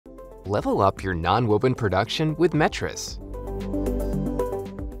Level up your nonwoven production with Metris.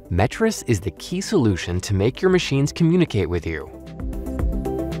 Metris is the key solution to make your machines communicate with you.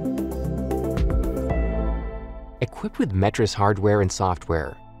 Equipped with Metris hardware and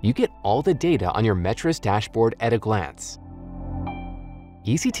software, you get all the data on your Metris dashboard at a glance.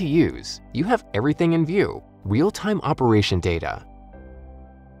 Easy to use, you have everything in view: real-time operation data,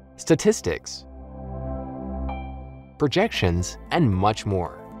 statistics, projections, and much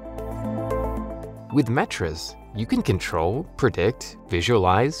more. With Metris, you can control, predict,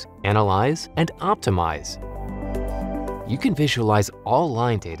 visualize, analyze, and optimize. You can visualize all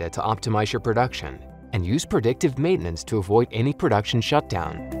line data to optimize your production and use predictive maintenance to avoid any production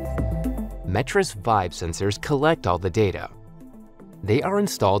shutdown. Metris vibe sensors collect all the data. They are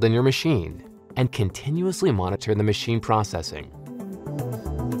installed in your machine and continuously monitor the machine processing.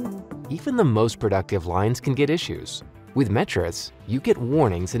 Even the most productive lines can get issues. With Metris, you get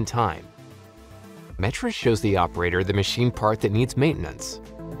warnings in time. Metris shows the operator the machine part that needs maintenance.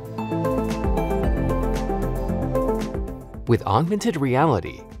 With augmented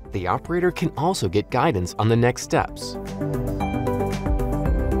reality, the operator can also get guidance on the next steps.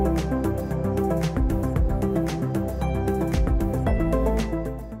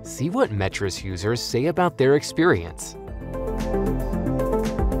 See what Metris users say about their experience.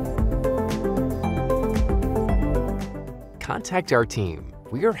 Contact our team.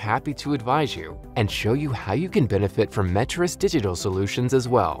 We are happy to advise you and show you how you can benefit from Metris digital solutions as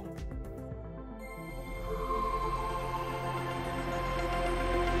well.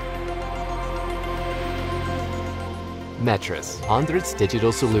 Metris, 100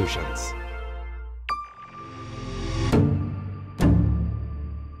 digital solutions.